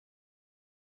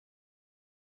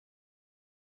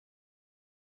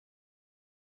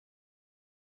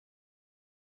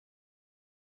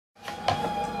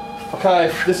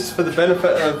Okay, this is for the benefit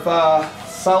of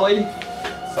Sully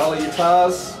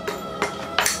guitars.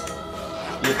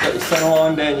 You've got your centre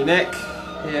line down your neck,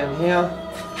 here and here.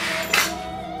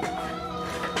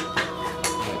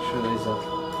 Make sure these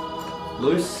are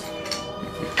loose.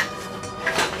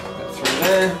 That through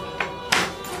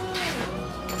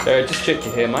there. Just check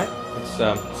your hair, mate.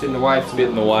 It's in the way. It's a bit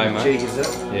in the way, mate. Jig, is it?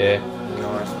 Yeah.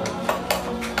 Nice, mate.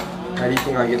 How do you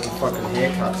think I get the fucking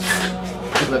haircuts?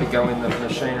 Let it go in the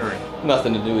machinery.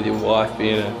 Nothing to do with your wife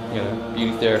being a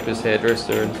beauty therapist,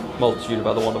 hairdresser, and multitude of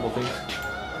other wonderful things.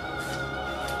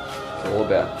 It's all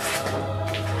about.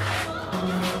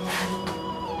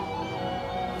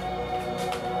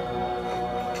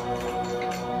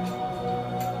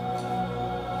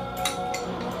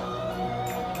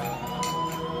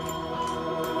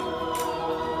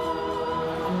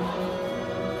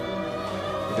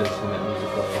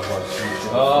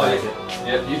 Oh,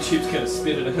 yeah, YouTube's gonna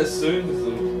spit it at us soon.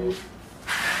 We'll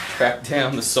track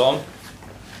down the song.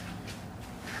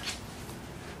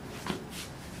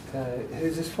 Okay,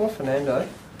 who's this for? Fernando?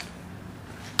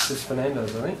 This is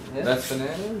Fernando's, I think. Yeah? That's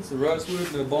Fernando's, the rosewood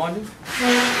and the binding.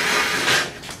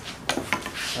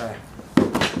 Okay.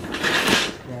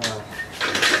 Now.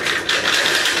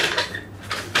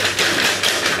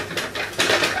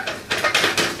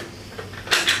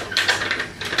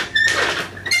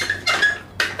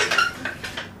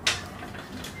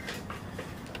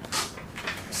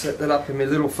 Set that up in my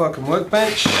little fucking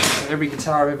workbench. Every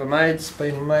guitar I've ever made's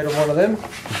been made on one of them.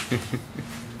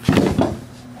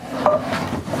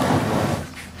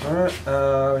 Alright,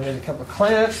 we need a couple of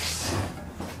clamps.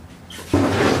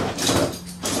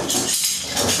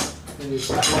 We need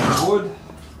some blocks of wood.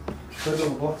 Those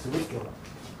little blocks of wood got it.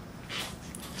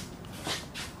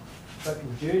 Back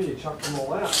in June you chucked them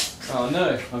all out. Oh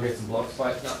no, I'll get some blocks.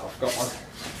 Wait, no, I've got one.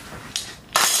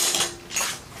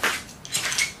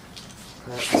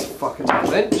 That's fucking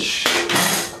bench.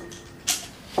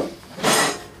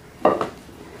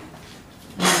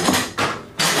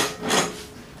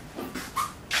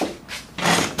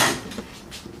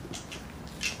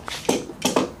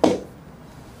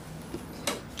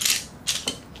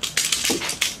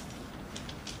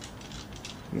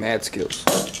 Mad skills.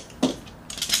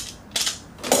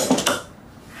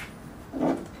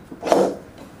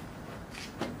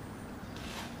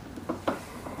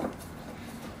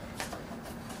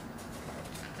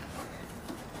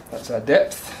 That's our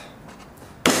depth.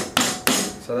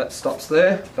 So that stops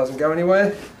there, doesn't go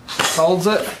anywhere, holds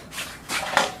it. You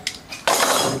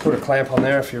can put a clamp on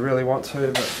there if you really want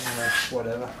to, but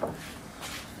whatever.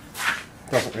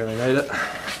 Doesn't really need it.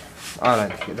 I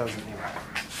don't think it does anyway.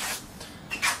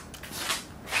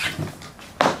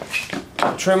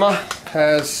 The trimmer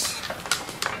has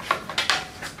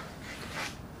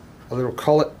a little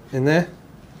collet in there,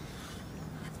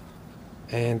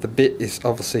 and the bit is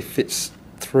obviously fits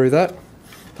through that.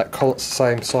 That collet's the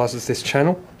same size as this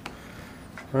channel.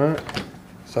 Right,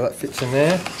 so that fits in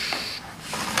there.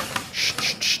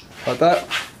 Like that.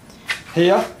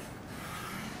 Here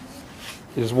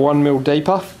is 1 mil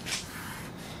deeper.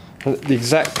 And at the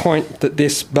exact point that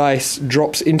this base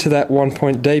drops into that 1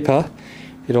 point deeper,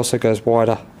 it also goes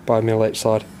wider by 1 mil each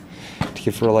side to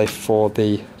give relief for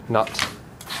the nut.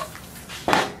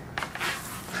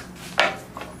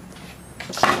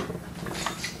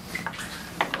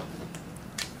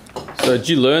 So did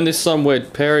you learn this somewhere,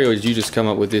 Perry, or did you just come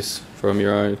up with this from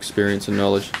your own experience and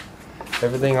knowledge?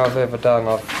 Everything I've ever done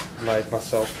I've made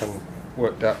myself and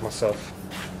worked out myself.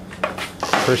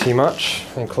 Pretty much,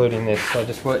 including this. I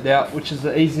just worked out which is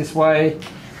the easiest way,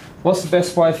 what's the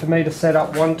best way for me to set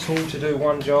up one tool to do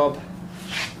one job,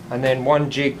 and then one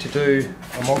jig to do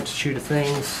a multitude of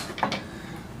things.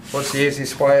 What's the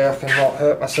easiest way I can not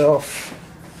hurt myself?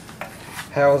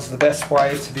 How is the best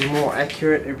way to be more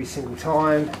accurate every single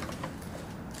time?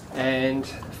 And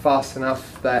fast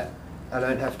enough that I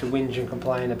don't have to whinge and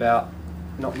complain about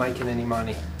not making any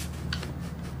money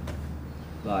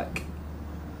like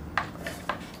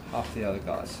half the other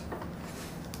guys.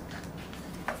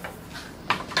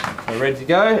 So ready to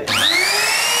go?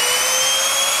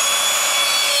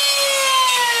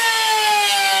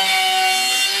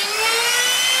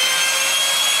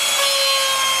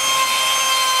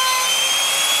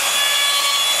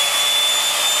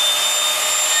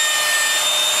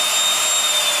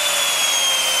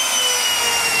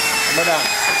 We're done.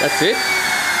 That's it?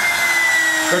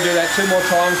 We'll do that 2 more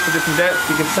times for different depths.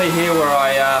 You can see here where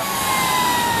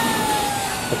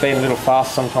I've been a little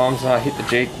fast sometimes and I hit the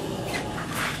jig.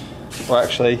 Well,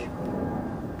 actually,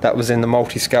 that was in the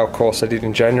multi-scale course I did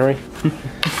in January.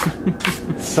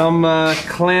 Some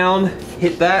clown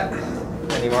hit that.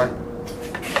 Anyway,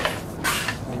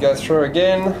 go through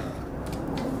again.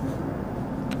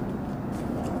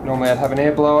 Normally I'd have an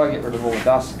air blower, get rid of all the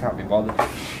dust, can't be bothered.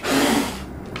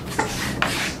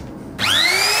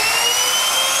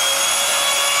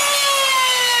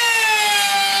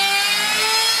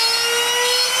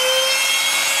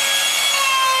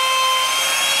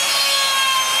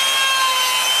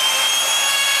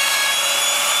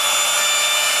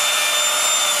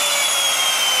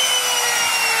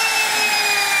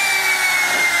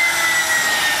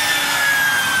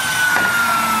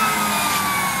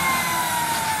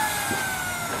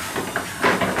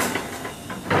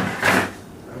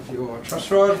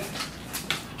 Truss rod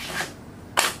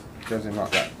goes in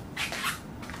like that.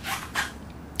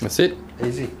 That's it.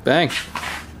 Easy. Bang.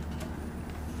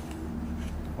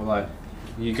 Although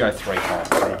you go 3 times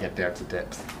when you get down to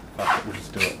depth. Fuck it, we'll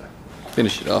just do it.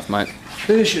 Finish it off, mate.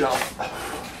 Finish it off.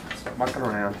 Stop mucking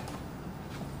around.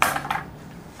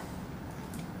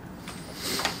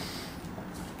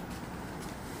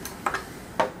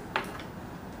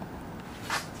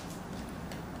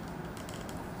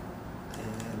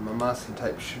 Masking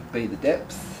tape should be the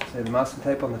depth. See the masking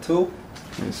tape on the tool?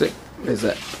 Let me see. Where's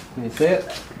that? Can you see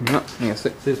it? No, hang on a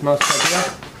sec. See this masking tape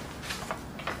here?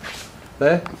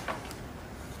 There?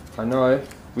 I know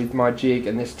with my jig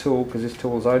and this tool, because this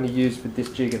tool is only used with this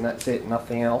jig and that's it,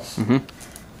 nothing else,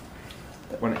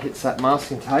 that when it hits that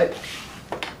masking tape,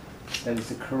 that is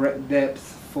the correct depth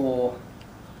for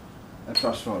a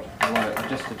truss rod. I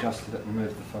just adjusted it and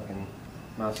moved the fucking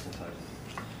masking tape.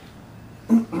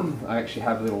 I actually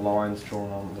have little lines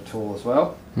drawn on the tool as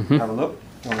well. Have a look.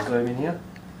 You want to zoom in here?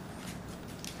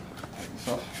 Take this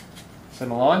off. See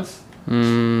my lines?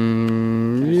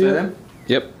 Can you see them?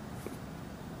 Yep.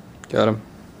 Got them.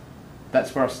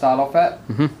 That's where I start off at.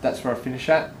 That's where I finish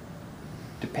at.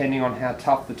 Depending on how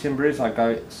tough the timber is, I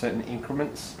go certain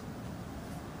increments.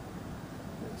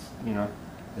 You know,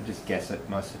 I just guess it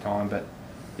most of the time. But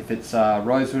if it's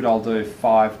rosewood, I'll do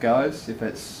 5 goes. If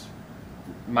it's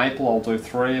maple, I'll do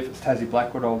 3. If it's Tassie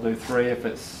blackwood, I'll do 3. If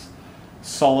it's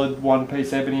solid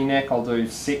 1-piece ebony neck, I'll do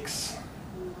 6.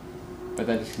 But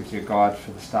that just gives you a guide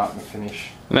for the start and the finish.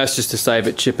 And that's just to save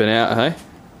it chipping out, hey?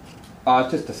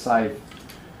 Just to save.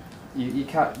 You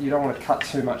don't want to cut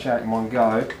too much out in one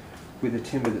go with a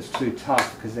timber that's too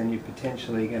tough, because then you're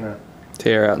potentially gonna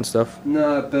tear out and stuff.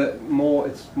 No, but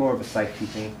it's more of a safety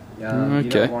thing. Okay. You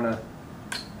don't want to.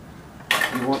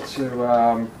 You want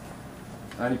to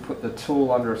only put the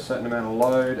tool under a certain amount of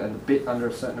load and the bit under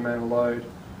a certain amount of load,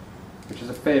 which is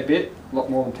a fair bit, a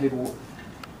lot more than people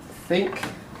think.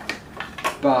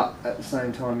 But at the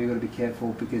same time, you've got to be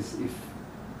careful, because if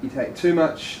you take too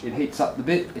much, it heats up the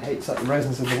bit, it heats up the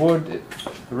resins of the wood,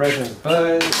 the resins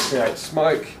burn, creates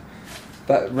smoke,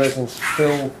 that resins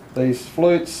fill these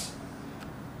flutes,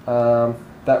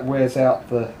 that wears out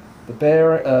the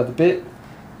bit,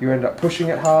 you end up pushing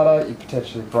it harder, you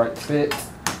potentially break the bit,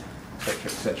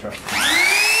 etc, etc.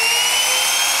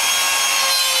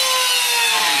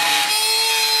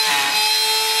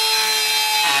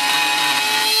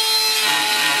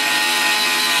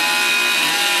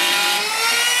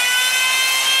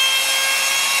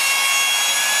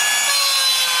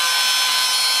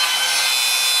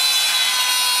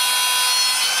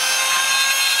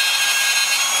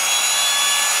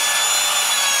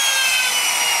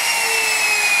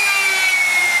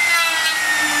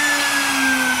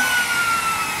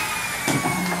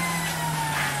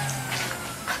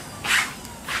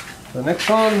 The next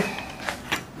one,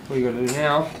 what you got to do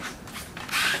now,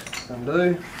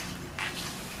 undo.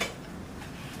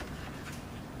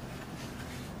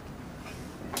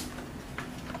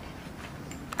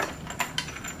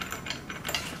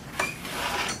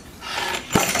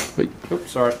 Wait.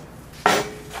 Oops, sorry.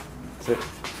 That's it.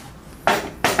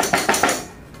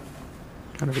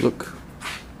 Have a look.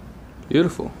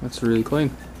 Beautiful. That's really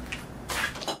clean.